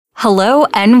Hello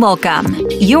and welcome.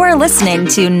 You are listening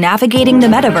to Navigating the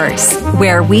Metaverse,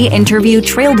 where we interview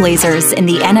trailblazers in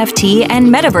the NFT and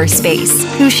metaverse space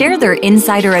who share their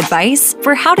insider advice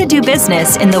for how to do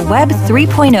business in the Web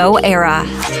 3.0 era.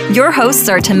 Your hosts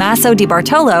are Tommaso Di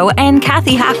Bartolo and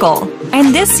Kathy Hackle,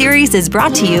 and this series is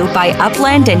brought to you by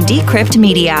Upland and Decrypt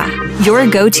Media, your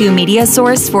go-to media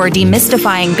source for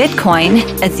demystifying Bitcoin,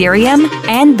 Ethereum,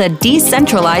 and the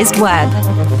decentralized web.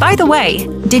 By the way,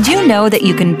 did you know that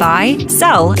you can buy,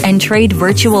 sell, and trade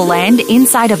virtual land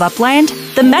inside of Upland,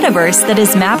 the metaverse that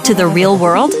is mapped to the real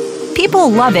world? People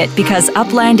love it because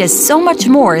Upland is so much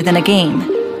more than a game.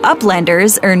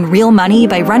 Uplanders earn real money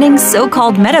by running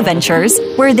so-called meta ventures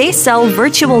where they sell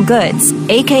virtual goods,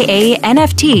 aka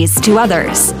NFTs, to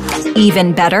others.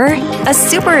 Even better, a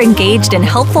super engaged and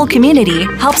helpful community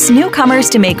helps newcomers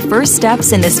to make first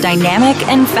steps in this dynamic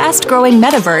and fast-growing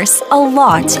metaverse a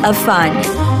lot of fun.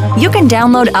 You can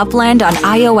download Upland on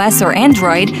iOS or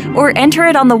Android, or enter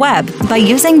it on the web by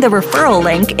using the referral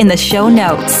link in the show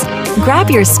notes. Grab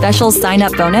your special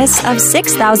sign-up bonus of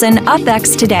 6,000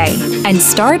 UpX today and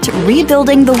start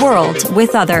rebuilding the world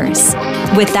with others.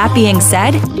 With that being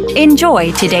said,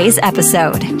 enjoy today's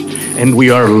episode. And we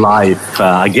are live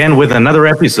again with another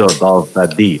episode of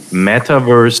the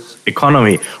Metaverse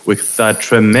Economy with a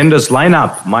tremendous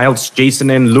lineup. Miles, Jason,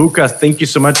 and Luca, thank you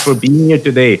so much for being here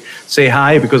today. Say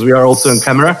hi because we are also on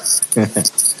camera.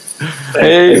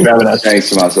 Hey, thanks,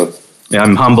 Tommaso. Yeah,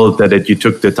 I'm humbled that you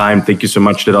took the time. Thank you so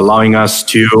much for allowing us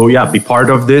to be part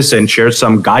of this and share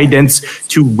some guidance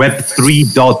to Web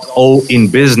 3.0 in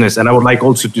business. And I would like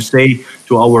also to say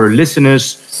to our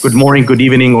listeners, good morning, good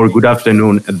evening, or good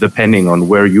afternoon, depending on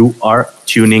where you are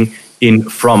tuning in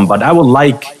from. But I would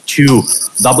like to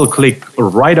double click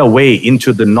right away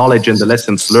into the knowledge and the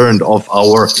lessons learned of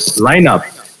our lineup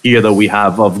here that we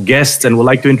have of guests, and would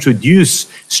like to introduce,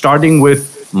 starting with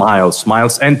Miles.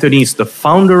 Miles Anthony is the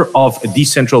founder of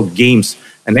Decentral Games,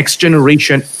 a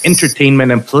next-generation entertainment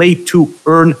and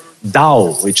play-to-earn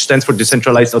DAO, which stands for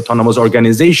Decentralized Autonomous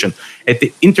Organization, at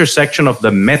the intersection of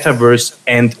the metaverse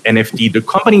and NFT. The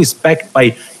company is backed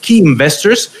by key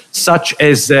investors, such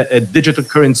as a digital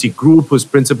currency group, whose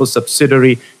principal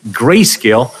subsidiary,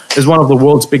 Grayscale, is one of the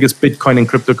world's biggest Bitcoin and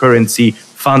cryptocurrency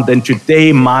fund. And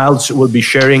today, Miles will be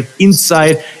sharing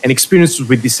insight and experiences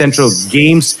with Decentral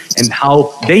Games and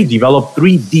how they develop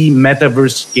 3D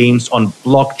metaverse games on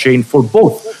blockchain for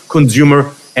both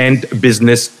consumer and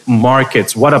business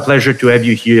markets. What a pleasure to have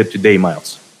you here today,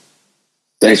 Miles.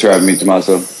 Thanks for having me,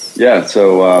 Tommaso. Yeah,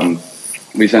 so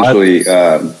we essentially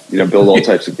build all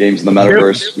types of games in the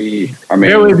metaverse.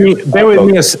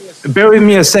 Bear with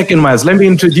me a second, Miles. Let me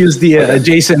introduce the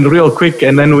Jason real quick,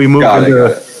 and then we move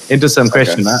into some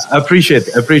questions. Okay. I appreciate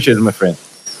it, my friend.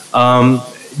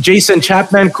 Jason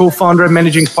Chapman, co-founder and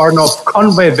managing partner of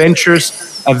Conway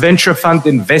Ventures, a venture fund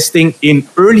investing in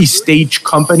early stage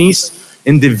companies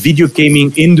in the video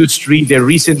gaming industry. They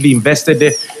recently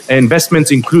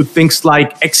investments include things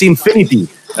like Xfinity,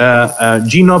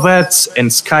 Genovats,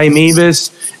 and Sky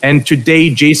Mavis. And today,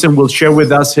 Jason will share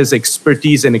with us his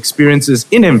expertise and experiences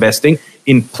in investing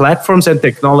in platforms and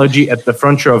technology at the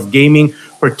frontier of gaming,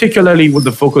 particularly with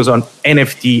the focus on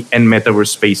NFT and metaverse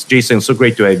space. Jason, so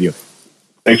great to have you.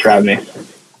 Thanks for having me.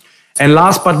 And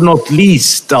last but not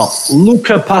least,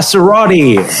 Luca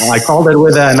Passerotti. I called it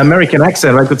with an American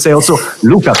accent. I could say also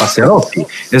Luca Passerotti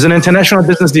is an international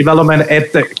business development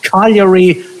at the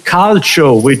Cagliari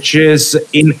Calcio, which is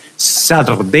in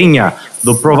Sardinia,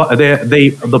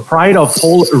 the pride of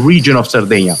whole region of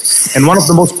Sardinia, and one of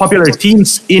the most popular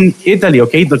teams in Italy.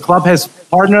 Okay, the club has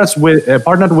partnered with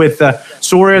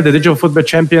Sorare, the digital football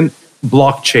champion,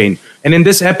 blockchain. And in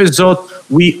this episode,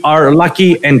 we are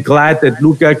lucky and glad that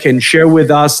Luca can share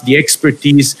with us the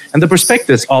expertise and the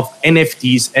perspectives of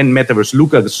NFTs and metaverse.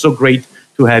 Luca, it's so great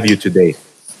to have you today.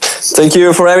 Thank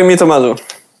you for having me, Tommaso.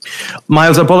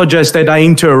 Miles, I apologize that I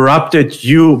interrupted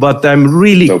you, but I'm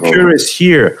really curious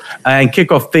here and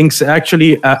kick off things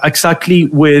actually exactly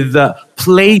with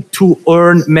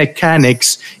play-to-earn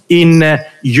mechanics in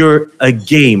your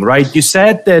game, right? You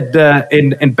said that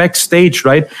in backstage,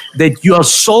 right, that you are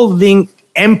solving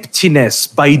emptiness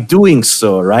by doing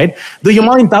so, right? Do you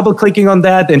mind double-clicking on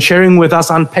that and sharing with us,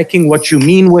 unpacking what you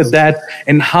mean with that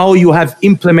and how you have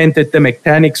implemented the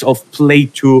mechanics of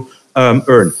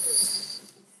play-to-earn?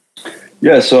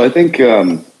 Yeah, so I think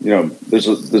there's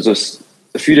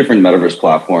a few different metaverse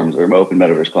platforms or open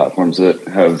metaverse platforms that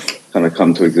have kind of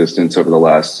come to existence over the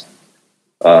last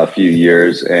few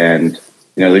years, and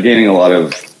they're gaining a lot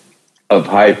of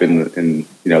hype in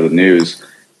the news,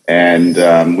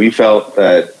 and we felt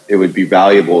that it would be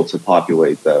valuable to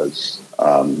populate those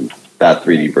that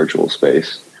 3D virtual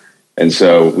space. And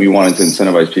so we wanted to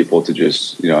incentivize people to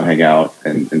just, hang out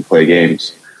and play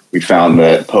games. We found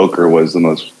that poker was the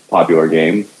most popular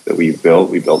game that we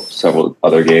built. We built several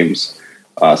other games,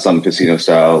 some casino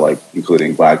style, like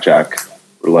including blackjack,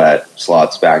 roulette,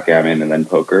 slots, backgammon, and then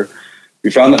poker.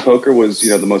 We found that poker was,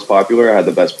 the most popular, had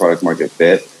the best product market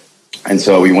fit. And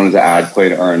so we wanted to add play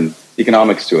to earn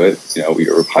economics to it. We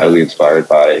were highly inspired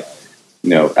by,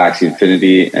 Axie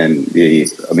Infinity and the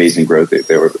amazing growth that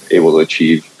they were able to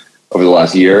achieve over the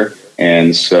last year.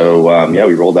 And so,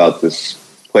 we rolled out this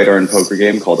play to earn poker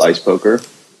game called Ice Poker.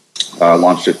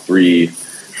 Launched it 3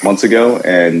 months ago,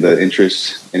 and the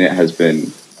interest in it has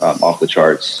been off the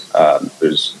charts.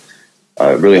 There's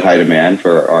really high demand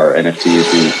for our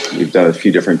NFTs. We've done a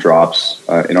few different drops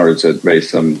in order to raise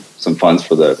some funds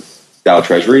for the DAO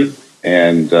Treasury,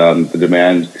 and the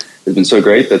demand has been so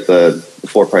great that the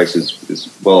floor price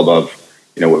is well above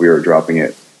what we were dropping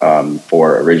it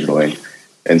for originally.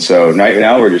 And so right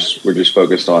now we're just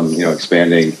focused on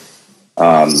expanding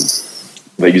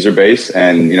the user base,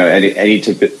 and any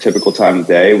typical time of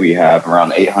day we have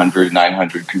around 800,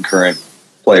 900 concurrent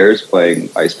players playing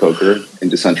Ice Poker in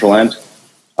Decentraland,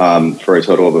 for a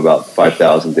total of about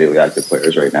 5,000 daily active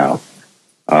players right now.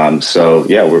 So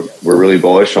we're really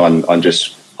bullish on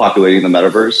just populating the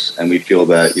metaverse, and we feel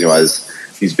that as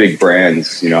these big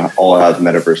brands all have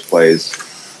metaverse plays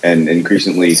and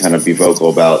increasingly kind of be vocal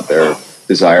about their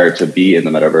desire to be in the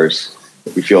metaverse,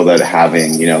 we feel that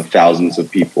having thousands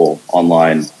of people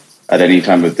online at any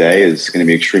time of day is going to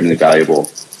be extremely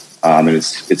valuable, and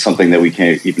it's something that we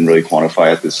can't even really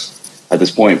quantify at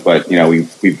this point. But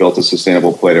we've built a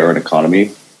sustainable play to earn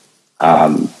economy,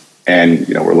 and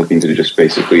we're looking to just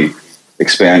basically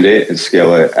expand it and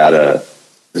scale it at a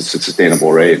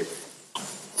sustainable rate.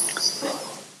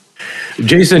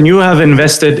 Jason, you have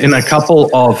invested in a couple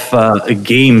of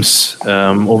games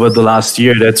over the last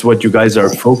year. That's what you guys are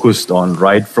focused on,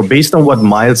 right? Based on what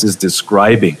Miles is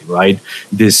describing, right?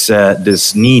 This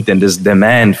need and this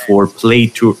demand for play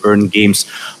to earn games.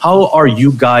 How are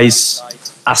you guys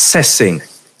assessing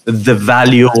the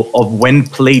value of when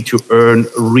play to earn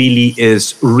really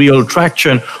is real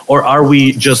traction, or are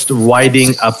we just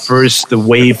riding a first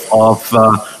wave of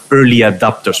early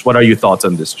adopters? What are your thoughts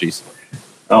on this, Jason?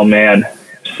 Oh man,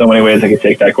 so many ways I could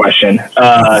take that question.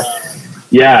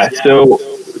 So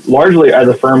largely as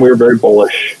a firm, we were very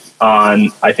bullish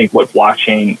on, I think, what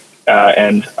blockchain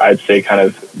and I'd say kind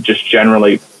of just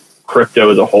generally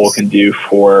crypto as a whole can do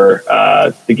for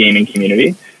the gaming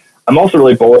community. I'm also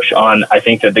really bullish on, I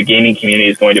think that the gaming community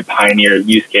is going to pioneer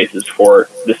use cases for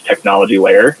this technology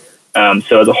layer.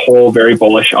 So as a whole, very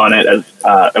bullish on it as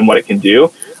and what it can do.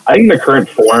 I think in the current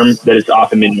form that it's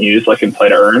often been used, like in play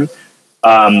to earn,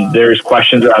 there's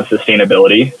questions around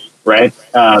sustainability, right?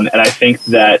 And I think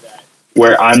that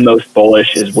where I'm most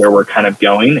bullish is where we're kind of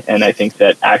going. And I think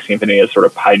that Axie Infinity has sort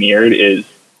of pioneered is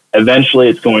eventually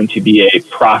it's going to be a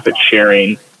profit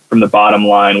sharing from the bottom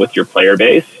line with your player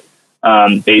base,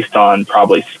 based on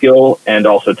probably skill and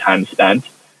also time spent.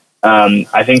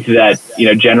 I think that,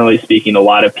 generally speaking, a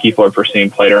lot of people are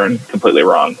pursuing play to earn completely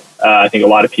wrong. I think a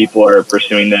lot of people are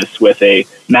pursuing this with a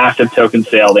massive token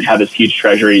sale. They have this huge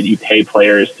treasury. You pay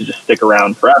players to just stick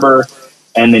around forever,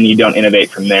 and then you don't innovate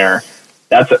from there.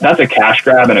 That's a cash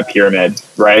grab and a pyramid,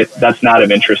 right? That's not of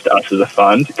interest to us as a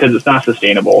fund because it's not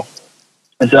sustainable.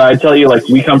 And so I tell you,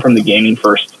 we come from the gaming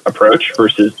first approach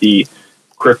versus the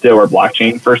crypto or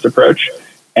blockchain first approach.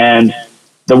 And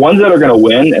the ones that are going to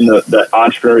win and the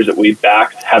entrepreneurs that we've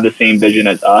backed have the same vision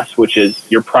as us, which is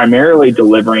you're primarily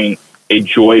delivering a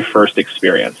joy first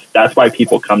experience. That's why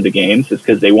people come to games, is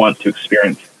because they want to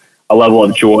experience a level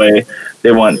of joy.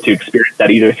 They want to experience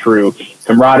that either through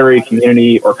camaraderie,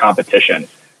 community, or competition.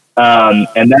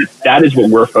 And that is what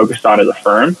we're focused on as a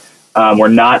firm. We're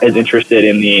not as interested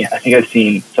in I think I've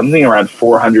seen something around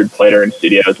 400 play to earn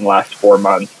studios in the last 4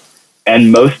 months. And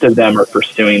most of them are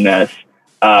pursuing this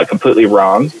completely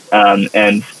wrong.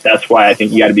 And that's why I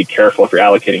think you got to be careful if you're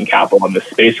allocating capital in this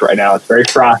space right now. It's very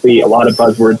frothy, a lot of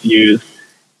buzzwords used,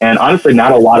 and honestly,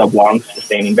 not a lot of long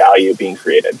sustaining value being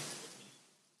created.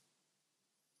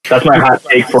 That's my hot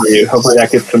take for you. Hopefully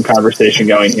that gets some conversation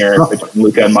going here between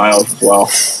Luca and Miles as well.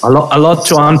 A lot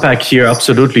to unpack here.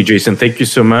 Absolutely, Jason. Thank you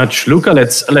so much. Luca,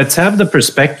 let's have the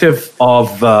perspective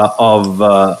of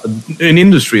an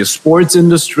industry, a sports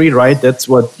industry, right? That's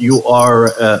what you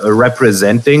are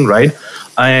representing, right?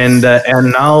 And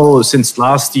now, since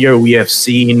last year, we have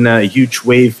seen a huge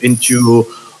wave into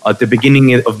at the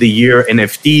beginning of the year,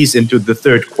 NFTs into the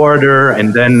third quarter,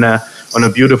 and then on a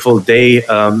beautiful day,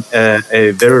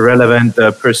 a very relevant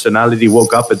personality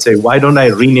woke up and say, "Why don't I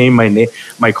rename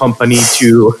my company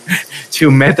to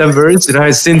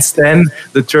Metaverse?" Since then,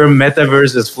 the term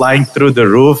Metaverse is flying through the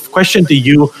roof. Question to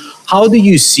you: how do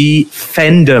you see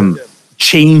fandom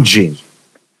changing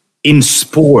in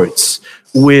sports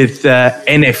with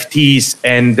NFTs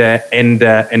and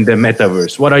the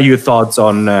Metaverse? What are your thoughts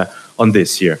on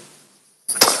this here?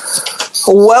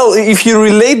 Well, if you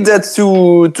relate that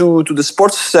to the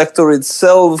sports sector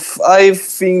itself, I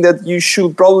think that you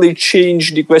should probably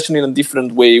change the question in a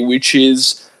different way, which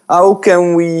is how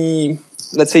can we,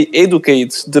 let's say,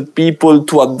 educate the people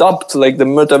to adopt like the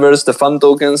metaverse, the fan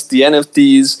tokens, the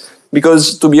NFTs?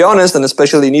 Because to be honest, and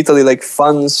especially in Italy, like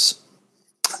fans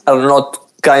are not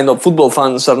football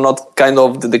fans are not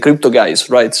the crypto guys,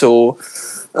 right? So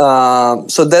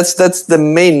that's the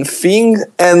main thing,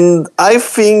 and I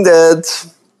think that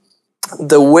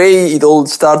the way it all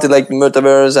started, like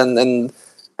metaverse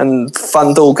and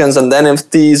fan tokens and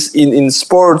NFTs in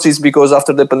sports, is because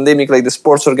after the pandemic, like the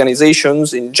sports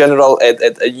organizations in general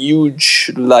had a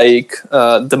huge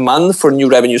demand for new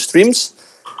revenue streams,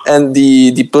 and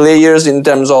the players in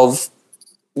terms of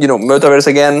metaverse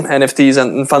again, NFTs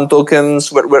and fan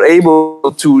tokens were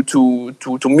able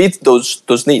to meet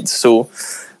those needs. So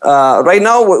right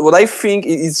now, what I think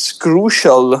is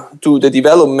crucial to the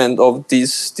development of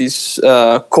this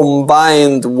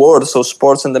combined world, so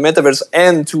sports and the metaverse,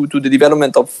 and to the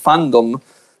development of fandom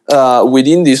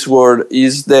within this world,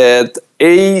 is that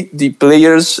the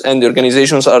players and the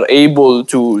organizations are able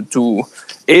to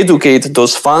educate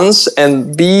those fans,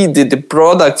 and the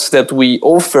products that we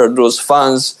offer those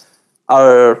fans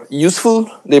are useful,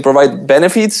 they provide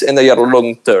benefits, and they are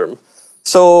long term.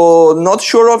 So not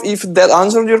sure of if that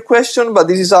answered your question, but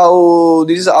this is how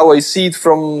I see it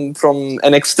from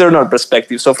an external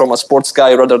perspective, so from a sports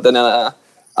guy rather than a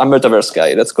metaverse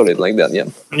guy. Let's call it like that.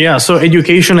 Yeah. So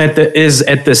education is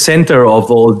at the center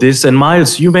of all this. And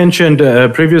Miles, you mentioned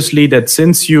previously that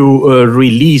since you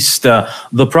released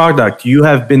the product, you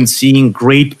have been seeing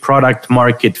great product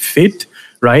market fit,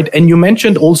 right? And you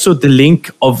mentioned also the link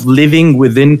of living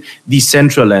within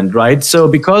Decentraland, right? So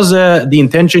because the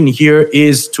intention here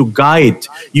is to guide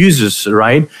users,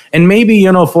 right? And maybe,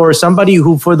 for somebody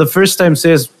who for the first time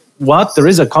says, what? There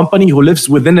is a company who lives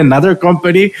within another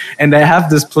company and they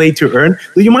have this play to earn.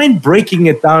 Do you mind breaking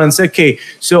it down and say, okay,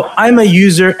 so I'm a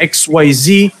user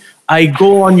XYZ, I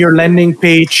go on your landing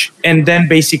page, and then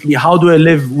basically how do I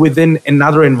live within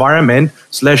another environment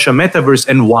 / a metaverse,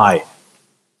 and why?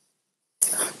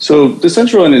 So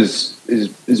Decentraland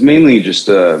is mainly just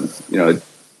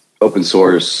open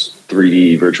source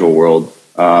 3D virtual world.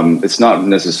 It's not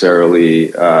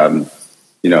necessarily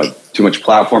too much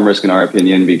platform risk in our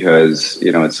opinion, because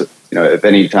it's if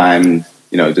any time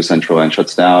Decentraland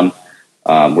shuts down,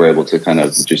 we're able to kind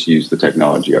of just use the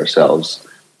technology ourselves,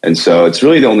 and so it's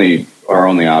really our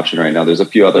only option right now. There's a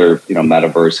few other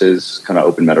metaverses, kind of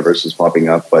open metaverses popping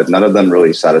up, but none of them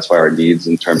really satisfy our needs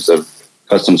in terms of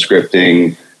custom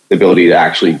scripting, the ability to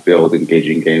actually build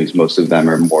engaging games. Most of them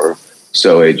are more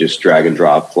so a just drag and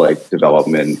drop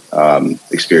development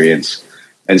experience.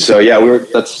 And so,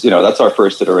 that's our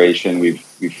first iteration.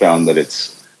 We've found that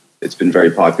it's been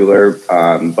very popular,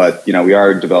 but we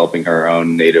are developing our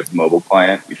own native mobile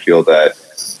client. We feel that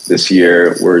this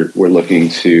year we're looking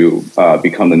to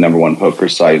become the #1 poker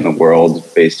site in the world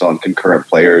based on concurrent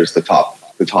players. The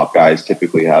top guys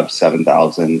typically have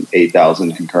 7,000,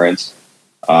 8,000 concurrents.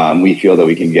 We feel that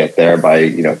we can get there by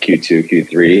Q2,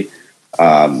 Q3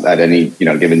 at any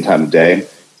given time of day.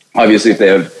 Obviously, if they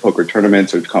have poker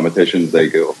tournaments or competitions, they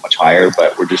go much higher,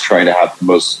 but we're just trying to have the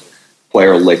most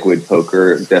player liquid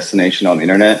poker destination on the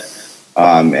internet.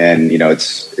 And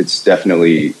it's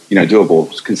definitely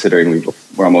doable, considering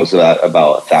we're almost at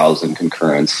about 1,000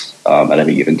 concurrents at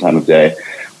any given time of day.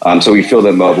 So we feel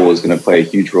that mobile is going to play a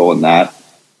huge role in that.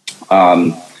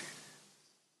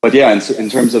 But yeah, in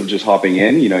terms of just hopping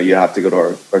in, you have to go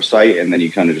to our site, and then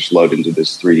you kind of just load into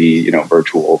this 3D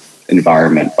virtual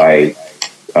environment by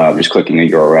just clicking a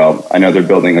URL. I know they're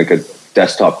building like a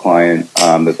desktop client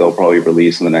that they'll probably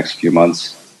release in the next few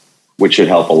months, which should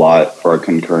help a lot for our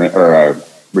concurrent or our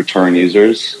return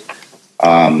users.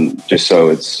 Just so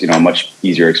it's a much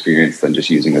easier experience than just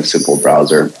using a simple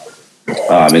browser,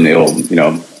 and it'll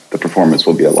the performance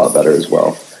will be a lot better as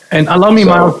well. And allow me,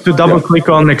 Miles, to double click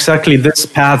on exactly this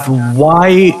path.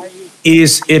 Why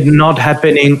is it not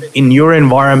happening in your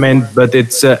environment, but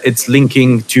it's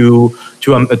linking to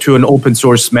an open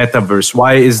source metaverse?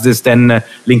 Why is this then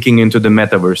linking into the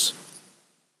metaverse?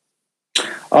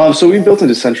 So we built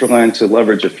into Decentraland to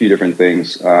leverage a few different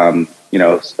things, a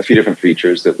few different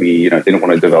features that we didn't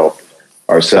want to develop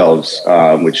ourselves,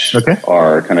 which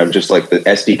are kind of just like the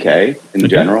SDK in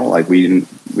general. Like we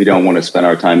don't want to spend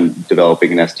our time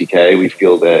developing an SDK. We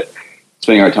feel that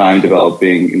spending our time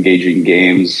developing engaging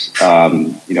games,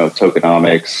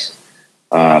 tokenomics,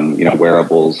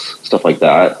 wearables, stuff like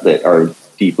that are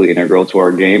deeply integral to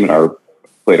our game and our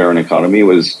play to earn economy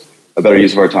was a better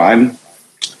use of our time.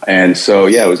 And so,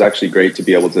 it was actually great to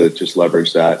be able to just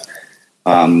leverage that,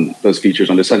 those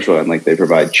features on Decentraland. Like they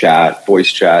provide chat,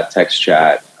 voice chat, text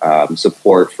chat,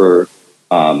 support for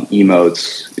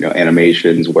emotes,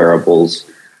 animations, wearables,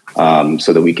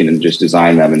 so that we can just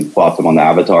design them and plot them on the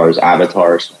avatars,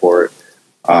 avatar support.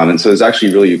 And so it's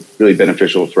actually really, really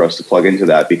beneficial for us to plug into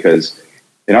that, because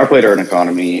in our play to earn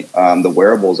economy, the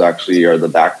wearables actually are the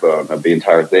backbone of the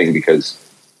entire thing, because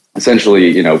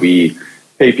essentially, we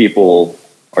pay people,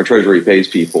 our treasury pays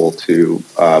people to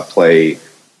play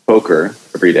poker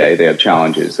every day. They have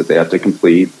challenges that they have to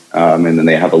complete, and then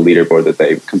they have a leaderboard that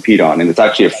they compete on. And it's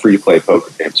actually a free play poker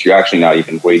game. So you're actually not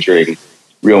even wagering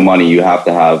real money. You have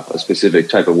to have a specific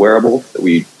type of wearable that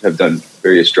we have done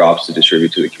various drops to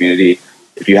distribute to the community.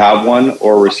 If you have one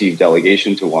or receive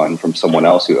delegation to one from someone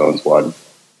else who owns one,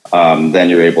 then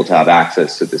you're able to have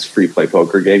access to this free play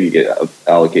poker game. You get an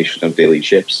allocation of daily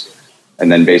chips. And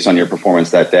then based on your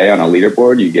performance that day on a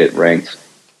leaderboard, you get ranked.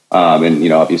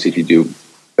 And, obviously if you do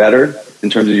better in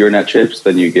terms of your net chips,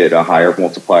 then you get a higher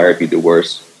multiplier. If you do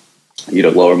worse, you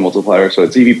get a lower multiplier. So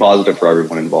it's EV positive for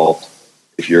everyone involved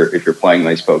if you're playing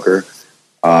nice poker.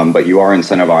 But you are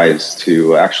incentivized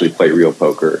to actually play real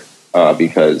poker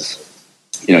because,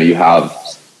 you have,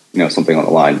 something on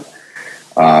the line.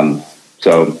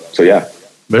 So yeah.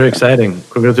 Very exciting.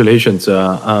 Congratulations.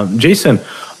 Jason,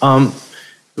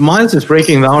 Miles is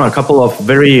breaking down a couple of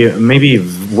very, maybe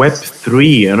very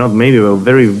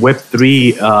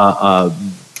Web3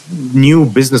 new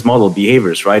business model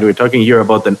behaviors, right? We're talking here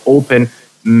about an open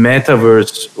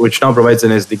metaverse, which now provides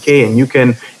an SDK, and you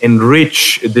can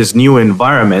enrich this new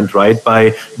environment, right,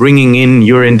 by bringing in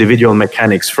your individual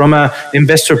mechanics from an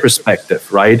investor perspective,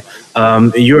 right?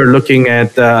 You're looking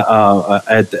at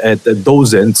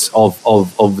dozens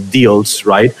of deals,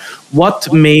 right?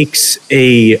 What makes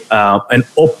an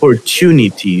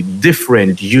opportunity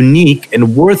different, unique,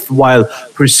 and worthwhile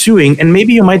pursuing? And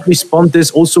maybe you might respond this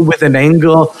also with an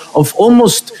angle of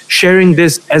almost sharing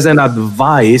this as an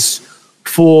advice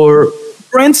for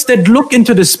brands that look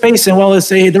into the space and let's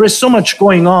say, hey, there is so much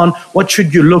going on, what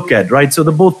should you look at, right? So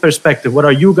the both perspective, what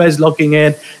are you guys looking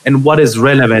at and what is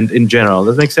relevant in general?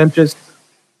 Does that make sense, Just?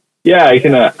 Yeah, I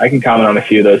can comment on a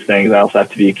few of those things. I also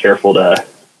have to be careful to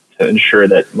ensure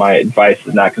that my advice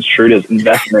is not construed as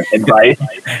investment advice.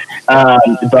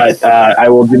 But I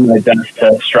will do my best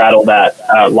to straddle that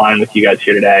line with you guys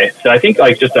here today. So I think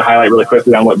just to highlight really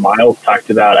quickly on what Miles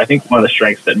talked about, I think one of the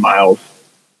strengths that Miles'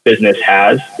 business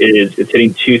has is it's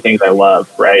hitting two things I love,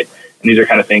 right? And these are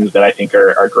kind of things that I think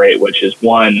are great, which is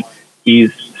one,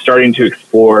 he's starting to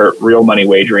explore real money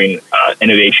wagering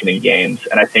innovation in games.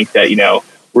 And I think that,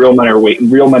 real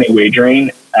money wagering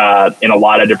in a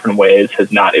lot of different ways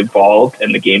has not evolved,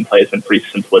 and the gameplay has been pretty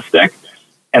simplistic.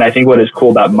 And I think what is cool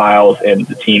about Miles and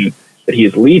the team that he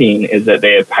is leading is that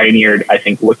they have pioneered, I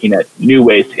think, looking at new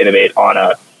ways to innovate on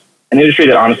an industry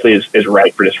that honestly is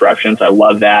ripe for disruptions. I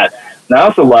love that. And I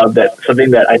also love that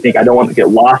something that I think I don't want to get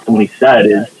lost in what he said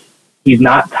is he's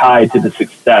not tied to the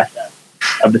success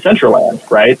of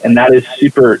Decentraland, right? And that is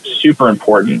super, super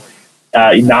important.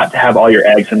 Not to have all your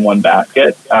eggs in one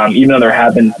basket, even though there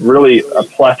have been really a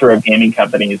plethora of gaming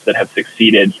companies that have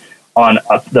succeeded on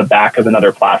the back of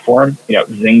another platform.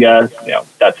 Zynga,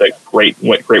 that's a great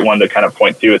one to kind of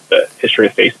point to with the history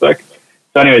of Facebook.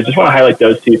 So anyways, just want to highlight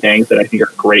those two things that I think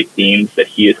are great themes that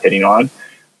he is hitting on,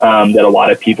 that a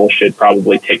lot of people should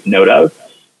probably take note of.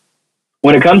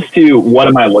 When it comes to what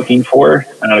am I looking for,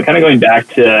 kind of going back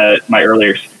to my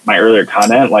earlier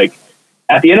comment,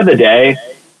 at the end of the day,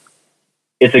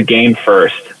 it's a game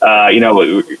first.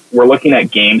 We're looking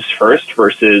at games first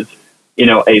versus,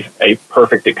 a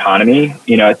perfect economy.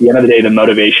 At the end of the day, the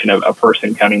motivation of a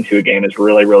person coming to a game is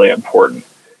really, really important.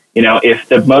 If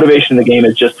the motivation of the game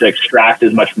is just to extract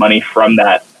as much money from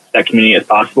that community as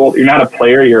possible, you're not a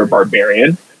player, you're a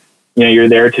barbarian. You're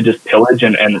there to just pillage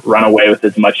and run away with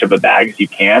as much of a bag as you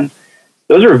can.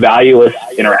 Those are valueless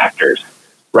interactors,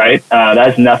 right? That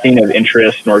has nothing of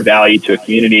interest nor value to a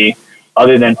community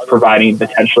other than providing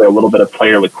potentially a little bit of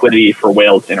player liquidity for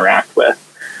whales to interact with.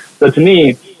 So to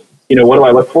me, what do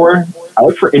I look for? I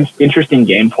look for interesting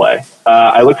gameplay.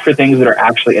 I look for things that are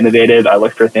actually innovative. I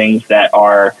look for things that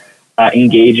are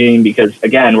engaging because,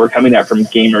 again, we're coming at from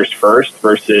gamers first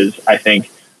versus, I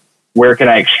think, where can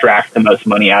I extract the most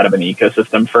money out of an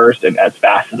ecosystem first and as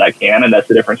fast as I can. And that's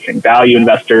the difference between value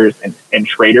investors and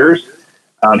traders.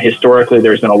 Historically,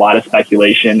 there's been a lot of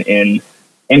speculation in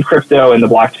crypto and the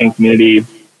blockchain community.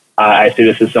 I say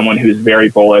this as someone who's very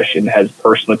bullish and has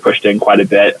personally pushed in quite a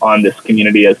bit on this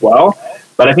community as well.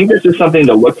 But I think there's just something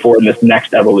to look for in this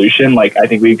next evolution. Like, I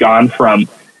think we've gone from,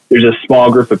 there's a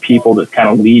small group of people that's kind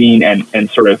of leading and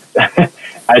sort of,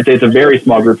 I'd say it's a very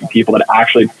small group of people that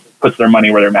actually puts their money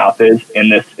where their mouth is in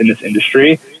this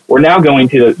industry. We're now going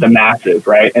to the masses,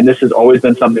 right? And this has always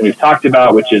been something we've talked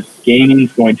about, which is gaming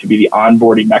is going to be the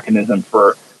onboarding mechanism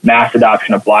for mass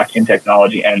adoption of blockchain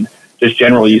technology and just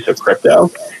general use of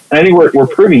crypto. And I think we're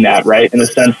proving that, right? In the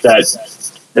sense that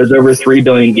there's over 3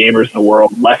 billion gamers in the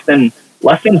world. Less than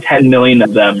 10 million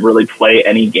of them really play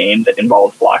any game that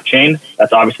involves blockchain.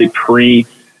 That's obviously pre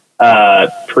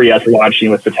us launching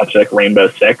with potentially like Rainbow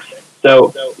Six.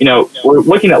 So, we're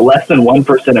looking at less than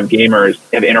 1% of gamers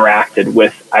have interacted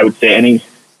with, I would say,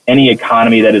 any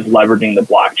economy that is leveraging the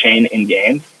blockchain in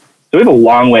games. So we have a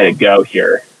long way to go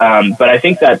here. But I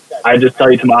think that I just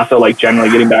tell you, Tommaso, like generally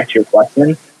getting back to your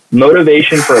question,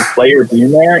 motivation for a player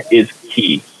being there is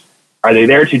key. Are they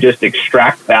there to just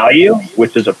extract value,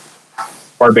 which is a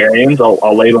barbarians,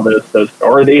 I'll label those,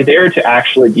 or are they there to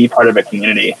actually be part of a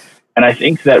community? And I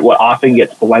think that what often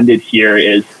gets blended here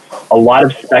is a lot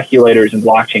of speculators in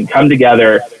blockchain come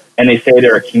together and they say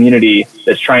they're a community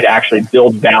that's trying to actually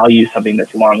build value, something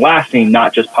that's long lasting,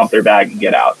 not just pump their bag and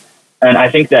get out. And I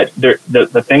think that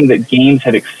the thing that games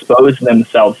have exposed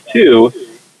themselves to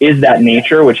is that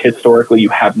nature, which historically you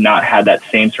have not had that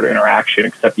same sort of interaction,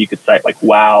 except you could cite like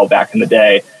WoW back in the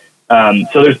day.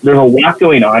 So there's a lot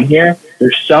going on here.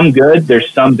 There's some good,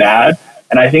 there's some bad.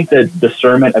 And I think the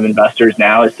discernment of investors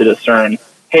now is to discern,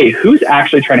 hey, who's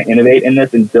actually trying to innovate in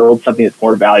this and build something that's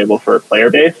more valuable for a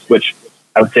player base, which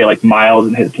I would say like Miles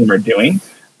and his team are doing,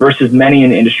 versus many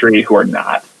in the industry who are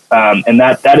not. And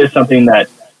that is something that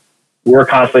we're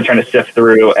constantly trying to sift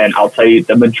through. And I'll tell you,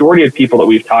 the majority of people that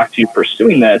we've talked to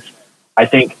pursuing this, I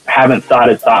think haven't thought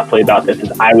as thoughtfully about this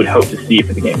as I would hope to see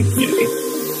for the gaming community.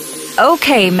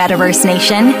 Okay, Metaverse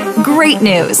Nation, great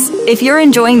news. If you're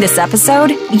enjoying this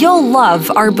episode, you'll love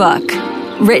our book.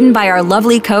 Written by our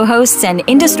lovely co-hosts and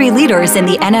industry leaders in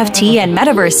the NFT and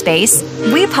Metaverse space,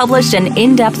 we published an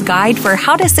in-depth guide for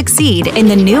how to succeed in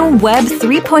the new Web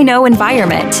 3.0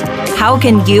 environment. How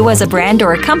can you as a brand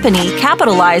or a company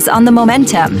capitalize on the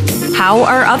momentum? How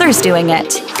are others doing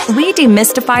it? We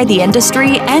demystify the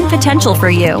industry and potential for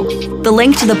you. The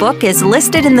link to the book is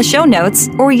listed in the show notes,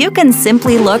 or you can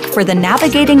simply look for the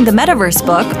Navigating the Metaverse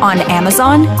book on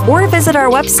Amazon or visit our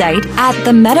website at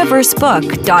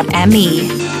themetaversebook.me.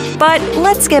 But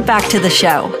let's get back to the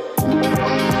show.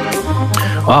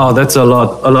 Wow, that's a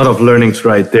lot of learnings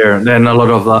right there. Then a lot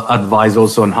of advice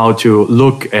also on how to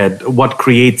look at what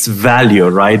creates value,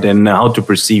 right? And how to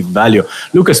perceive value.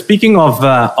 Lucas, speaking of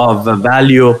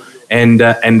value and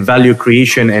value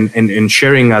creation and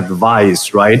sharing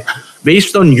advice, right?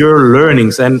 Based on your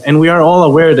learnings, and we are all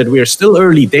aware that we are still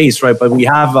early days, right? But we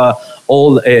have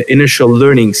all initial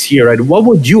learnings here, right? What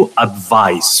would you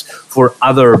advise for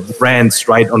other brands,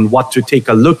 right, on what to take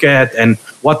a look at and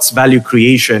what's value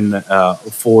creation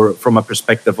from a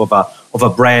perspective of a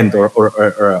brand or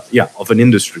of an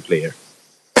industry player?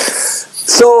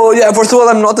 So yeah, first of all,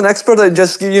 I'm not an expert. I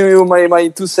just give you my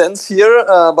 2 cents here,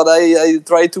 but I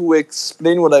try to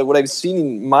explain what I've seen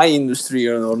in my industry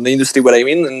or the industry where I'm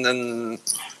in, and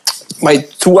my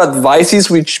 2 advices,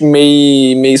 which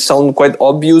may sound quite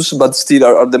obvious, but still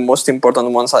are the most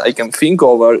important ones I can think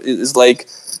of, is like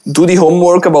do the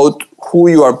homework about who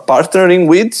you are partnering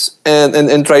with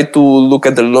and try to look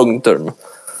at the long term.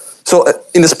 So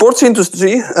in the sports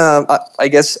industry, I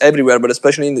guess everywhere, but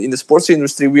especially in the sports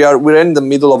industry, we're in the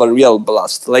middle of a real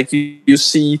blast. Like you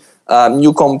see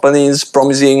new companies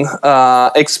promising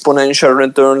exponential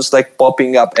returns like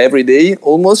popping up every day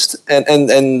almost,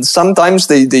 and sometimes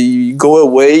they go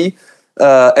away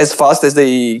as fast as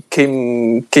they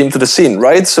came to the scene,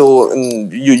 right? So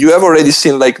you have already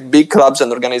seen like big clubs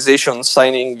and organizations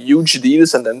signing huge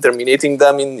deals and then terminating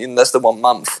them in less than 1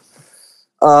 month.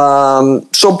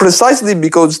 So precisely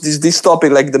because this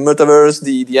topic, like the metaverse,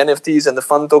 the NFTs and the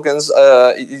fun tokens,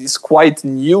 is quite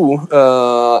new,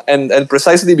 and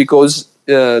precisely because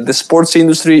the sports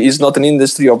industry is not an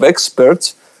industry of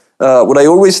experts, what I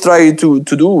always try to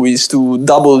do is to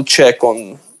double check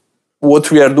on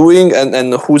what we are doing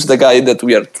and who's the guy that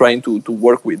we are trying to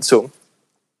work with. So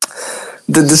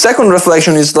the second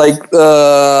reflection is like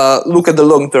look at the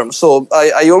long term. So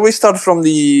I always start from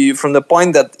the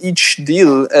point that each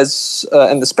deal,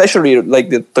 and especially like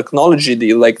the technology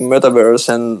deal, like metaverse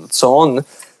and so on,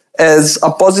 has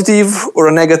a positive or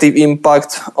a negative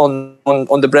impact on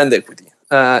the brand equity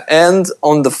and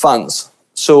on the funds.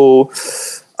 So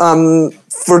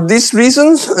for these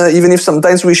reasons, even if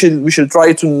sometimes we should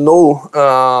try to know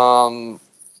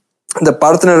the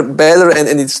partner better,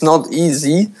 and it's not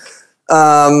easy,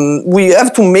 we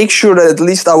have to make sure that at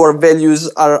least our values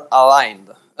are aligned.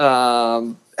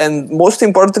 And most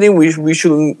importantly, we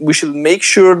should make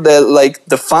sure that like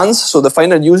the funds, so the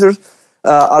final users,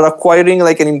 are acquiring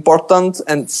like an important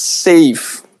and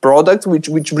safe product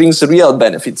which brings real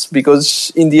benefits,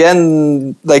 because in the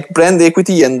end, like brand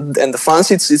equity and the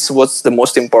funds, it's what's the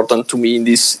most important to me in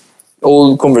this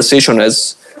whole conversation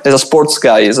as a sports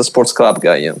guy, as a sports club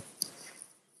guy. Yeah.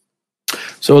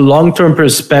 So long-term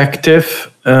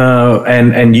perspective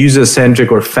and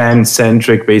user-centric or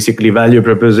fan-centric, basically value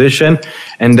proposition,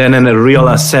 and then a real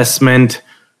assessment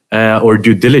or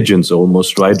due diligence,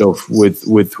 almost, right, of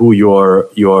with who you're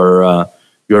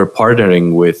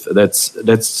partnering with.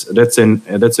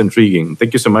 That's intriguing.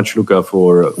 Thank you so much, Luca,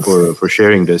 for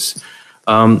sharing this.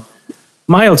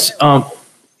 Miles,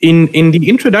 in the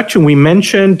introduction, we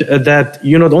mentioned that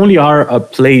you not only are a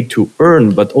play to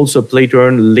earn, but also a play to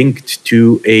earn linked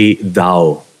to a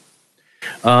DAO.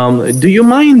 Do you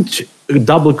mind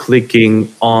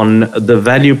double-clicking on the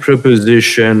value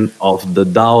proposition of the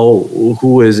DAO,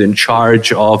 who is in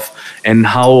charge of, and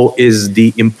how is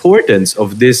the importance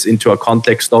of this into a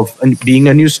context of being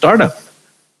a new startup?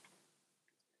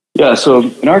 Yeah, so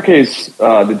in our case,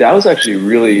 the DAO is actually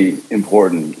really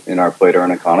important in our play to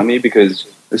earn economy, because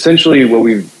essentially what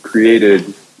we've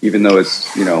created, even though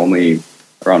it's only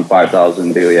around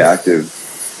 5,000 daily active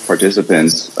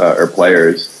participants or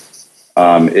players,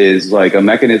 is like a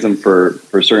mechanism for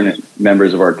certain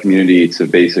members of our community to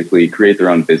basically create their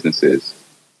own businesses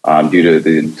due to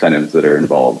the incentives that are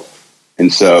involved.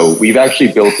 And so we've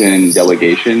actually built in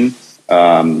delegation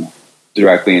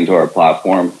directly into our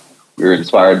platform. We were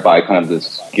inspired by kind of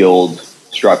this guild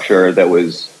structure that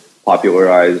was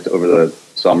popularized over the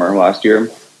summer last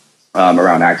year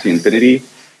around Axie Infinity.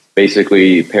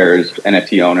 Basically pairs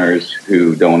NFT owners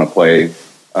who don't want to play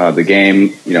the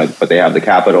game, but they have the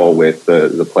capital with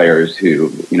the players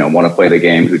who, want to play the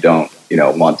game, who don't,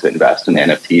 want to invest in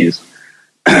NFTs.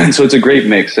 So it's a great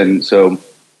mix. And so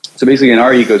basically in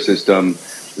our ecosystem,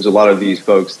 there's a lot of these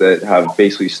folks that have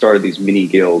basically started these mini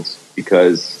guilds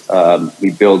because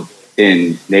we build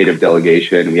in native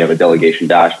delegation. We have a delegation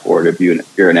dashboard. If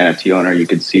you're an NFT owner, you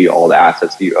can see all the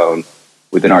assets that you own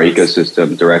within our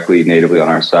ecosystem directly, natively on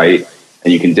our site.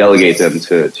 And you can delegate them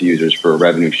to users for a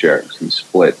revenue share. So you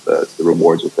split the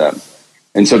rewards with them.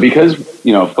 And so because,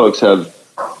 folks have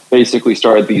basically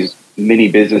started these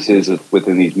mini businesses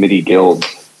within these mini guilds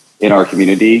in our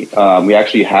community, we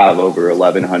actually have over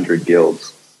 1,100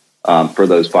 guilds for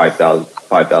those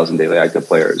 5,000 daily active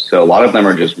players. So a lot of them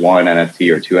are just one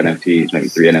NFT or two NFTs, maybe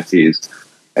three NFTs.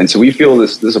 And so we feel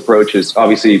this approach is,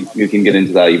 obviously, you can get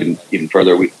into that even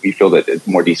further. We feel that a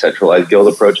more decentralized guild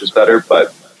approach is better,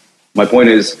 but my point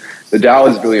is, the DAO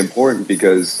is really important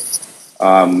because,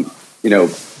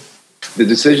 the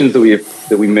decisions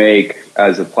that we make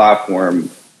as a platform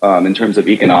in terms of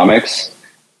economics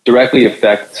directly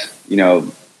affect,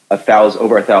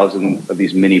 over 1,000 of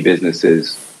these mini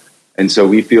businesses. And so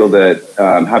we feel that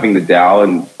having the DAO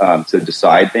and to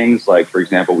decide things, like, for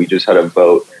example, we just had a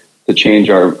vote to change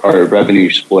our revenue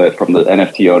split from the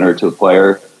NFT owner to the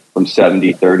player from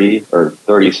 70-30 or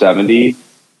 30-70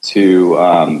 to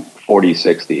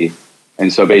 40-60.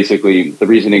 And so basically the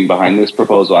reasoning behind this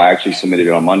proposal, I actually submitted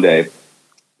it on Monday,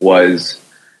 was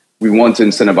we want to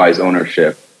incentivize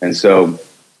ownership. And so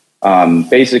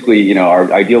basically,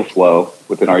 our ideal flow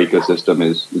within our ecosystem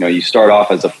is, you start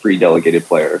off as a free delegated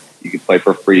player. You can play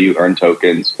for free, you earn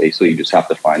tokens. Basically, you just have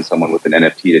to find someone with an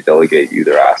NFT to delegate you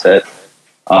their asset.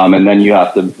 And then you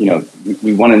have to,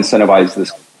 we want to incentivize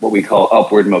this, what we call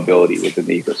upward mobility within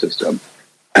the ecosystem.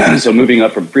 So moving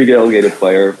up from free delegated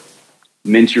player,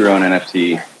 mint your own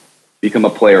NFT, become a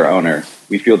player owner.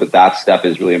 We feel that step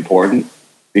is really important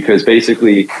because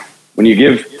basically when you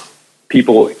give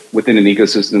people within an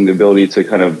ecosystem the ability to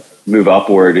kind of move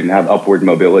upward and have upward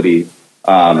mobility,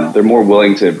 they're more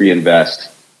willing to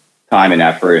reinvest time and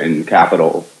effort and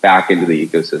capital back into the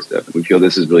ecosystem. We feel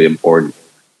this is really important.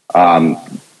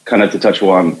 Kind of to touch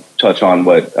on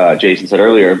what Jason said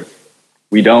earlier,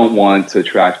 we don't want to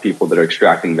attract people that are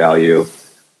extracting value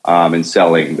and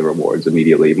selling the rewards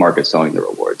immediately, market selling the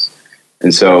rewards.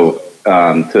 And so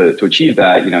to achieve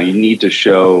that, you need to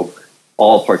show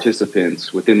all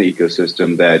participants within the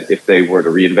ecosystem that if they were to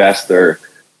reinvest the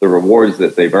rewards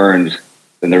that they've earned,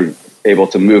 then they're able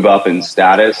to move up in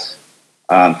status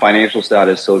financial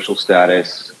status, social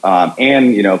status,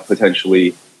 and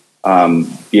potentially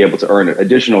be able to earn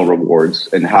additional rewards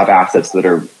and have assets that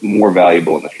are more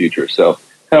valuable in the future. So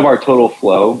kind of our total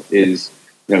flow is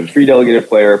free delegated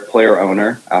player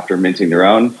owner after minting their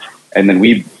own, and then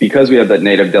because we have that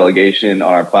native delegation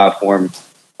on our platform,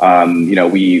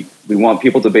 we want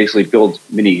people to basically build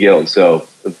mini guilds. So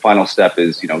the final step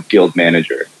is guild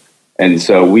manager, and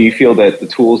so we feel that the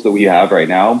tools that we have right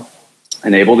now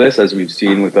enable this, as we've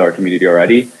seen with our community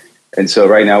already. And so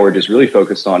right now we're just really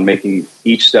focused on making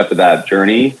each step of that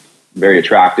journey very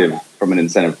attractive from an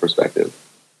incentive perspective.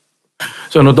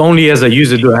 So not only as a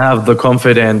user do I have the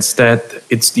confidence that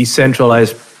it's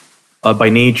decentralized by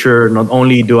nature, not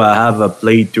only do I have a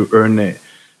play to earn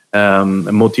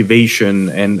a motivation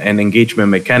and engagement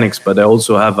mechanics, but I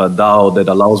also have a DAO that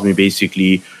allows me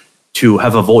basically to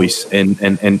have a voice and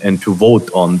to vote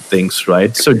on things,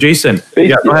 right? So Jason,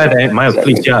 go ahead, Miles,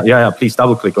 please, please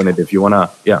double click on it if you wanna,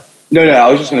 No, I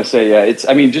was just going to say,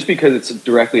 just because it's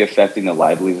directly affecting the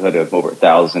livelihood of over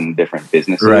 1,000 different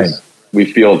businesses, right.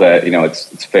 We feel that,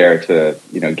 it's fair to,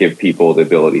 give people the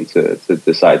ability to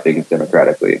decide things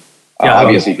democratically.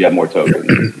 Obviously, if you have more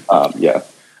tokens,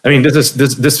 I mean, this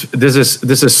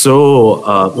is so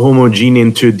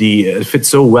homogeneous fits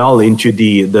so well into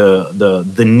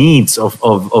the needs of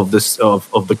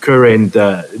the current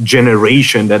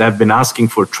generation that have been asking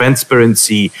for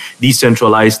transparency,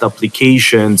 decentralized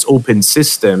applications, open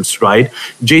systems, right?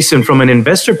 Jason, from an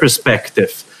investor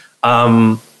perspective,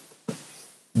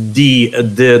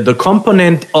 the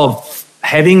component of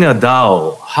having a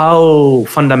DAO, how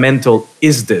fundamental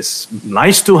is this?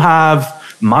 Nice to have.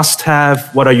 Must have.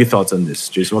 What are your thoughts on this,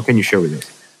 Jason? What can you share with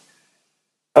us?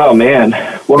 Oh man,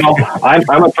 well,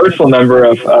 I'm a personal member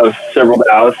of several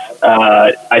DAOs.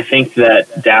 I think that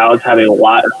DAOs have a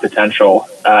lot of potential.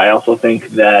 I also think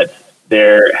that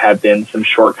there have been some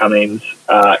shortcomings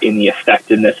in the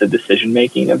effectiveness of decision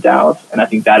making of DAOs, and I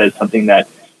think that is something that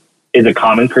is a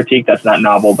common critique. That's not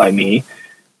novel by me.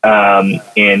 In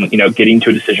getting to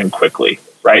a decision quickly,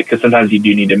 right? Because sometimes you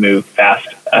do need to move fast,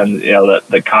 and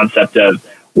the concept of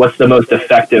what's the most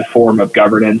effective form of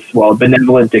governance? Well, a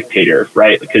benevolent dictator,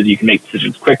 right? Because you can make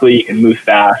decisions quickly, you can move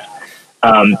fast.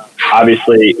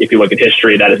 Obviously, if you look at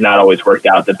history, that has not always worked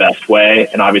out the best way,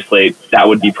 and obviously that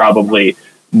would be probably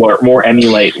more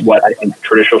emulate what I think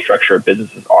traditional structure of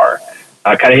businesses are.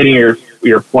 Kind of hitting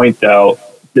your point though,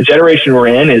 the generation we're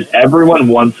in is everyone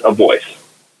wants a voice.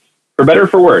 For better or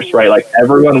for worse, right? Like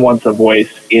everyone wants a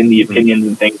voice in the opinions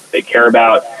and things that they care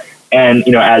about. And,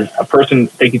 as a person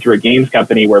thinking through a games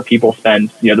company where people spend,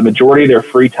 the majority of their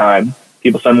free time,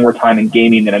 people spend more time in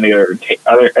gaming than any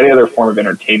other form of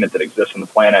entertainment that exists on the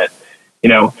planet.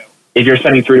 If you're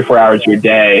spending 3 to 4 hours of your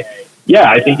day,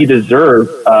 I think you deserve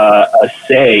a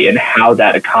say in how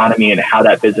that economy and how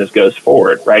that business goes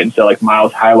forward, right? And so like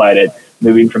Miles highlighted,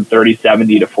 moving from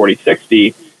 30/70 to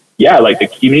 40/60, like the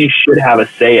community should have a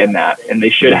say in that, and they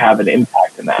should have an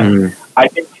impact in that. I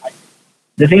think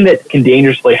the thing that can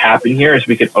dangerously happen here is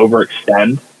we could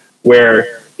overextend,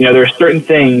 where there are certain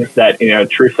things that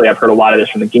truthfully I've heard a lot of this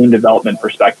from the game development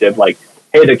perspective, like,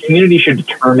 hey, the community should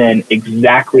determine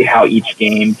exactly how each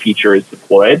game feature is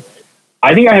deployed.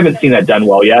 I think I haven't seen that done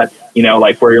well yet.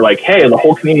 Like where you're like, hey, the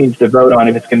whole community needs to vote on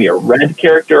if it's going to be a red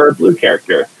character or a blue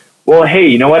character. Well, hey,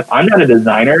 you know what? I'm not a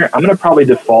designer. I'm going to probably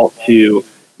default to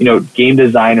game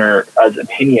designer's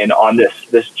opinion on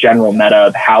this general meta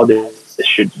of how this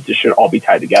should all be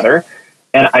tied together.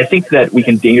 And I think that we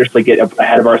can dangerously get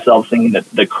ahead of ourselves thinking that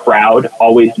the crowd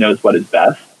always knows what is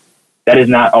best. That is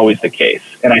not always the case.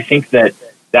 And I think that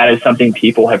is something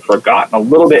people have forgotten a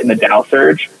little bit in the DAO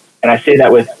surge. And I say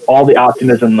that with all the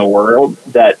optimism in the world,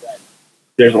 that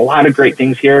there's a lot of great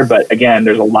things here, but again,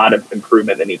 there's a lot of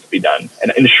improvement that needs to be done.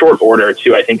 And in short order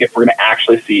too, I think if we're going to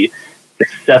actually see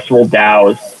successful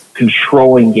DAOs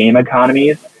controlling game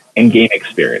economies and game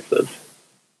experiences.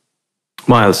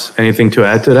 Miles, anything to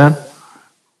add to that?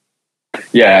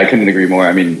 Yeah, I couldn't agree more.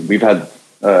 I mean, we've had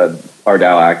our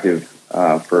DAO active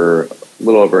for a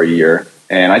little over a year,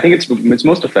 and I think it's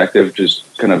most effective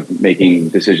just kind of making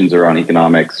decisions around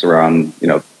economics, around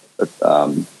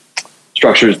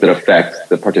structures that affect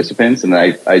the participants, and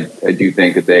I do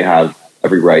think that they have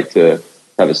every right to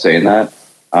have a say in that.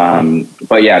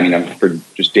 But yeah, I mean, for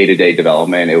just day-to-day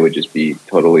development, it would just be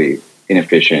totally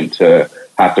inefficient to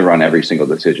have to run every single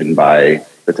decision by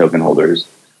the token holders.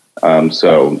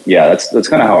 So yeah, that's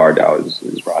kind of how our DAO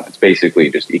is run. It's basically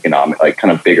just economic, like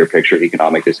kind of bigger picture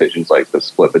economic decisions, like the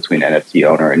split between NFT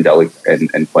owner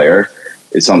and player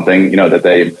is something, that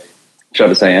they should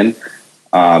have a say in.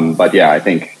 But yeah, I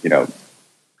think,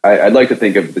 I'd like to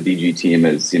think of the DG team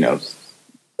as,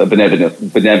 a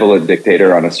benevolent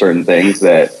dictator on a certain things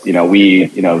that, we,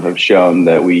 have shown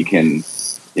that we can,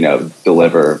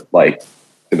 deliver, like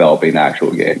developing the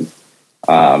actual game.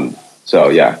 So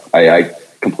yeah, I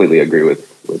completely agree with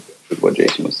what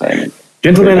Jason was saying.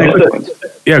 Gentlemen, go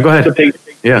ahead. To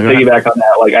piggyback on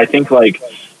that, like I think to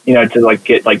like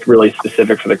get like really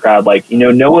specific for the crowd, like,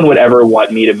 no one would ever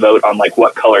want me to vote on like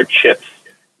what color chips,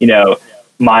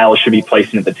 Miles should be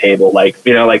placing at the table. Like,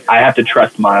 like I have to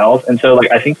trust Miles. And so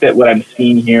like, I think that what I'm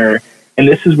seeing here, and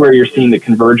this is where you're seeing the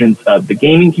convergence of the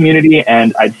gaming community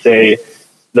and I'd say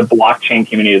the blockchain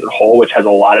community as a whole, which has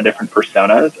a lot of different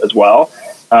personas as well.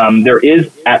 There is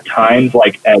at times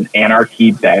like an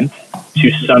anarchy bent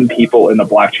to some people in the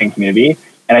blockchain community.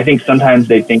 And I think sometimes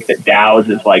they think that DAOs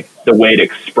is like the way to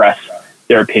express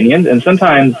their opinions. And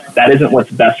sometimes that isn't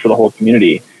what's best for the whole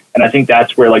community. And I think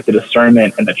that's where like the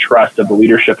discernment and the trust of the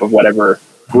leadership of whatever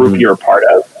group you're a part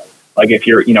of. Like if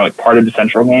you're, part of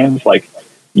Decentral Games, like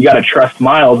you got to trust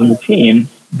Miles and the team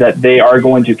that they are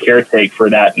going to caretake for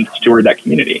that and steward that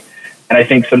community. And I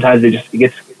think sometimes it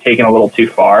gets taken a little too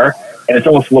far and it's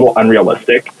almost a little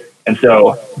unrealistic. And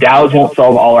so DAOs won't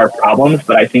solve all our problems,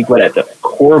 but I think what at the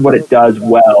core of what it does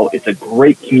well, it's a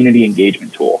great community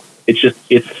engagement tool.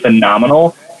 It's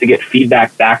phenomenal to get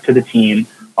feedback back to the team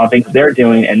on things they're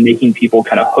doing and making people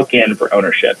kind of hook in for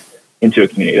ownership into a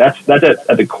community. That's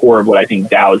at the core of what I think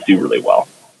DAOs do really well.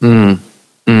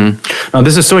 Now,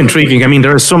 this is so intriguing. I mean,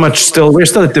 there is so much still. We're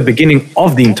still at the beginning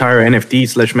of the entire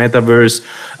NFT/metaverse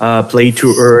play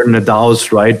to earn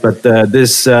DAOs, right? But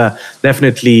this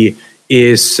definitely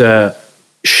is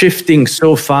shifting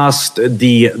so fast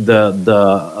the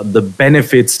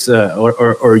benefits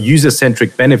or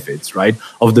user-centric benefits, right,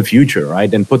 of the future,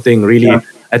 right, and putting really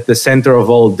at the center of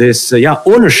all this,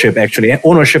 ownership, actually,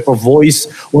 ownership of voice,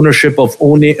 ownership of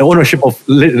owning, ownership of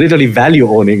literally value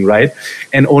owning, right,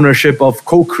 and ownership of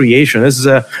co-creation. This is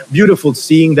beautiful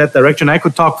seeing that direction. I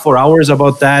could talk for hours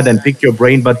about that and pick your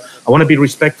brain, but I want to be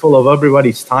respectful of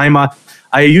everybody's time.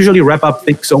 I usually wrap up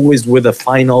things always with a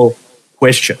final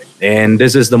question, and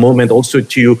this is the moment also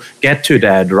to get to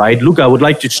that, right? Luca, I would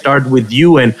like to start with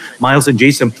you, and Miles and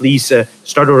Jason, please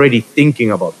start already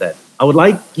thinking about that. I would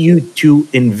like you to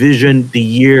envision the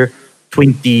year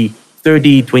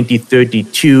 2030,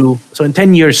 2032. So in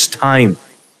 10 years' time,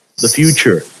 the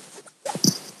future.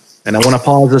 And I want to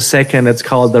pause a second. It's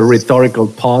called the rhetorical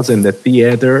pause in the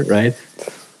theater, right?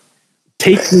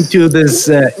 Take me to this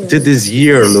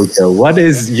year, Luca. What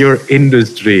is your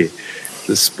industry,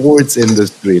 the sports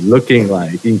industry, looking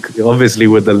like? Obviously,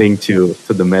 with the link to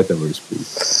the metaverse,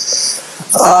 please.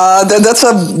 That's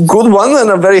a good one and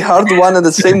a very hard one at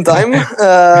the same time.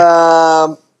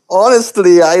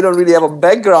 Honestly, I don't really have a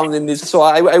background in this, so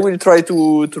I will try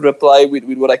to reply with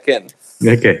what I can.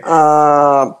 Okay.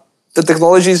 The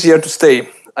technology is here to stay.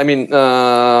 I mean,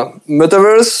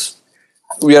 metaverse,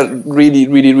 we are really,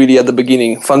 really, really at the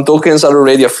beginning. Fan tokens are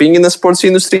already a thing in the sports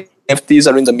industry. NFTs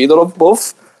are in the middle of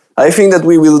both. I think that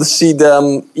we will see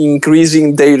them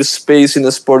increasing their space in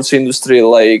the sports industry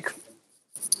like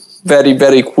very,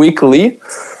 very quickly.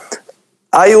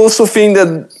 I also think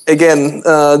that, again,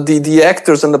 the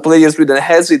actors and the players with the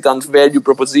hesitant value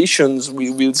propositions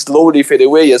will slowly fade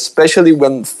away, especially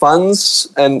when funds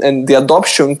and the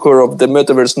adoption curve of the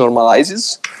metaverse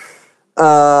normalizes.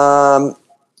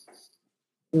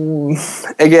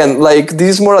 Again, like this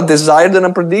is more a desire than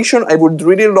a prediction. I would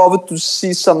really love to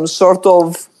see some sort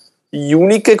of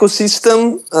unique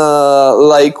ecosystem,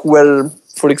 like where,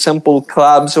 for example,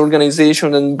 clubs,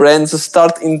 organizations, and brands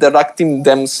start interacting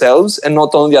themselves and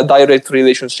not only a direct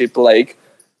relationship like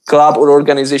club or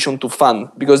organization to fan,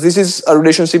 because this is a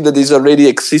relationship that is already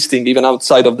existing even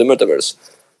outside of the metaverse.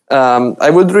 I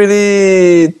would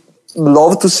really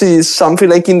love to see something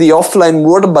like in the offline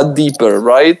world, but deeper,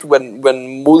 right?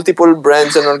 When multiple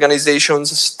brands and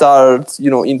organizations start,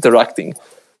 interacting.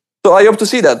 So I hope to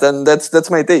see that, and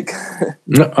that's my take.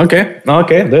 Okay,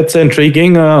 that's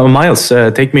intriguing. Miles,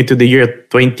 take me to the year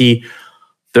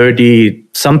 2030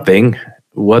 something.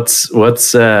 What's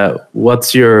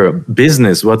your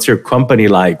business? What's your company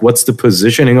like? What's the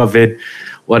positioning of it?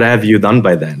 What have you done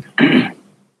by then?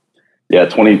 Yeah,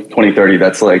 2030.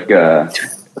 That's like a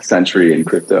century in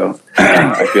crypto.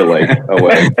 I feel like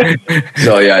away.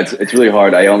 So yeah, it's really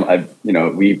hard.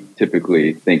 We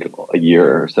typically think a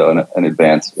year or so in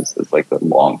advance is like the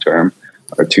long term,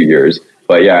 or 2 years.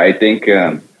 But yeah, I think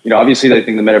obviously I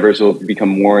think the metaverse will become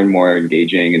more and more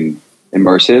engaging and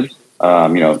immersive.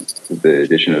 With the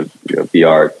addition of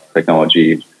VR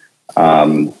technology,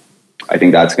 I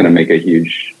think that's going to make a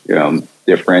huge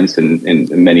difference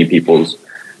in many people's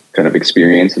kind of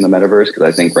experience in the metaverse, because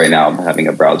I think right now having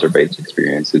a browser-based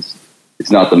experience is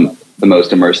it's not the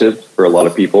most immersive for a lot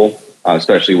of people,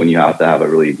 especially when you have to have a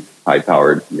really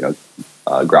high-powered,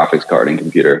 graphics card and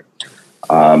computer.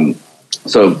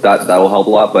 So that will help a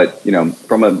lot. But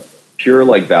from a pure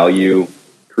value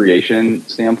creation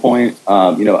standpoint,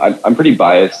 I'm pretty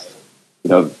biased.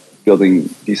 Building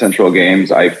decentral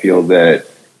games, I feel that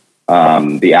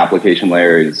the application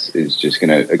layer is just going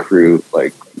to accrue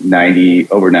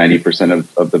over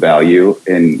 90% of the value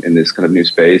in this kind of new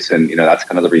space, and that's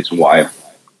kind of the reason why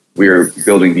we're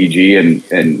building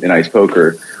VG and Ice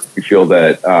Poker. We feel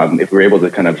that if we're able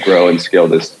to kind of grow and scale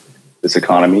this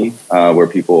economy where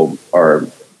people are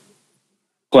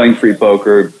playing free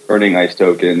poker, earning Ice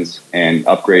tokens, and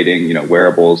upgrading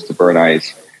wearables to burn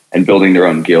Ice, and building their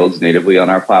own guilds natively on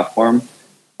our platform,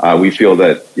 we feel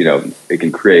that it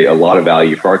can create a lot of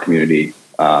value for our community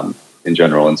in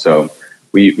general. And so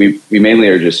we mainly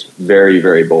are just very,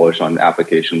 very bullish on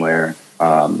application layer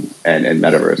and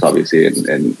metaverse, obviously,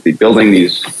 and building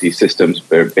these systems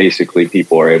where basically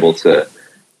people are able to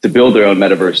build their own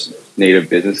metaverse native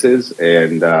businesses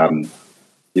and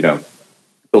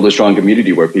build a strong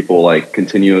community where people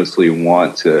continuously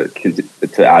want to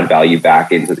add value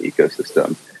back into the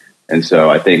ecosystem. And so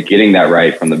I think getting that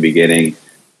right from the beginning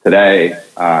today,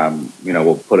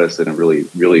 will put us in a really,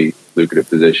 really lucrative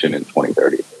position in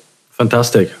 2030.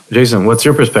 Fantastic. Jason, what's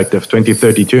your perspective,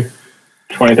 2032?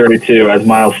 2032, as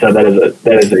Miles said,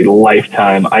 that is a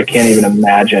lifetime. I can't even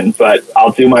imagine, but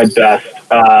I'll do my best.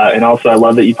 And also, I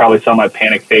love that you probably saw my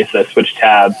panic face. I switched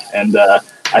tabs, and I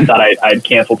thought I'd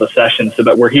canceled the session.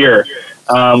 But we're here.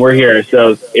 We're here.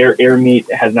 So Air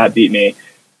Meat has not beat me.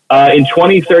 In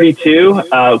 2032,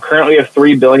 currently we have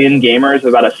 3 billion gamers,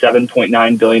 about a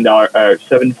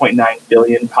 $7.9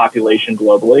 billion population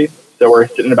globally. So we're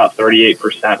sitting about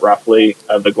 38% roughly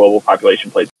of the global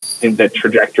population plays. I think the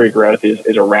trajectory growth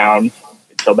is around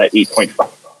until that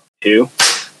 8.52.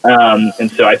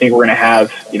 And so I think we're going to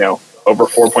have, over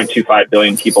 4.25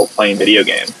 billion people playing video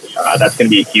games. That's going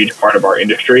to be a huge part of our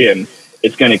industry, and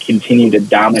it's going to continue to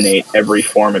dominate every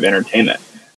form of entertainment.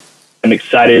 I'm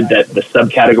excited that the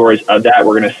subcategories of that,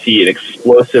 we're going to see an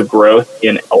explosive growth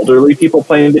in elderly people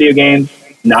playing video games,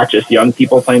 not just young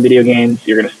people playing video games.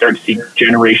 You're going to start to see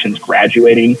generations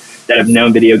graduating that have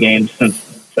known video games since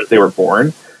they were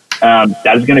born.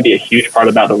 That is going to be a huge part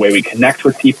about the way we connect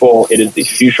with people. It is the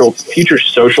future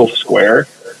social square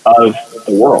of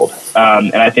the world.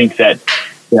 And I think that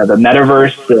the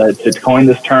metaverse, to coin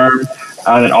this term,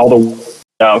 and all the...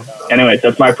 So anyways,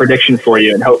 that's my prediction for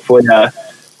you. And hopefully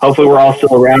we're all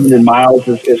still around, and Miles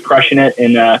is crushing it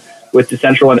with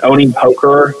Decentral and owning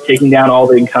poker, taking down all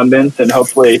the incumbents, and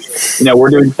hopefully, we're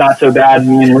doing not so bad,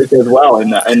 me and Luca as well, in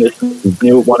this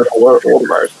new wonderful world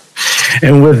of ours.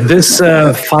 And with this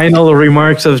final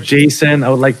remarks of Jason, I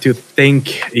would like to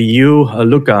thank you,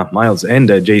 Luca, Miles, and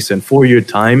Jason for your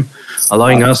time,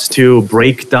 allowing us to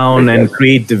break down and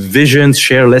create the visions,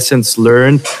 share lessons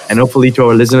learned, and hopefully to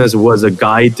our listeners it was a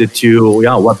guide to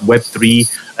what Web3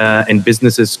 and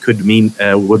businesses could mean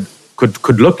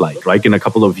could look like, right, in a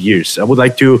couple of years. I would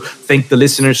like to thank the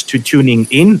listeners to tuning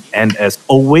in, and as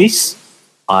always,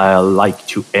 I like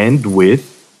to end with,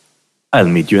 I'll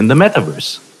meet you in the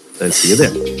metaverse. Let's see you there.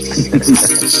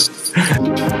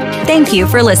 Thank you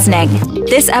for listening.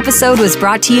 This episode was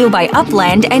brought to you by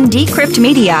Upland and Decrypt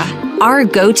Media, our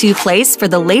go-to place for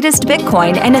the latest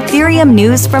Bitcoin and Ethereum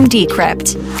news from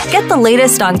Decrypt. Get the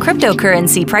latest on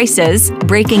cryptocurrency prices,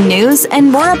 breaking news,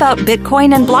 and more about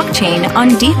Bitcoin and blockchain on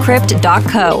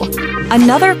decrypt.co.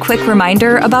 Another quick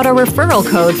reminder about our referral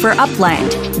code for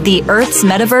Upland, the Earth's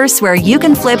metaverse where you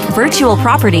can flip virtual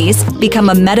properties, become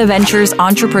a MetaVentures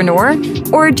entrepreneur,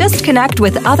 or just connect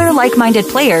with other like-minded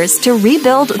players to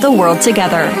rebuild the world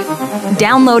together.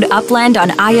 Download Upland on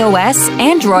iOS,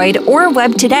 Android, or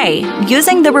web today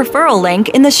using the referral link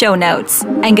in the show notes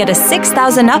and get a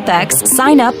 6,000 UpX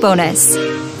sign-up bonus.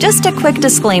 Just a quick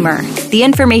disclaimer, the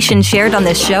information shared on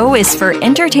this show is for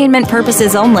entertainment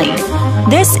purposes only.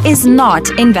 This is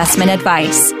not investment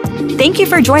advice. Thank you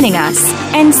for joining us,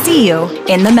 and see you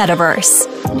in the metaverse.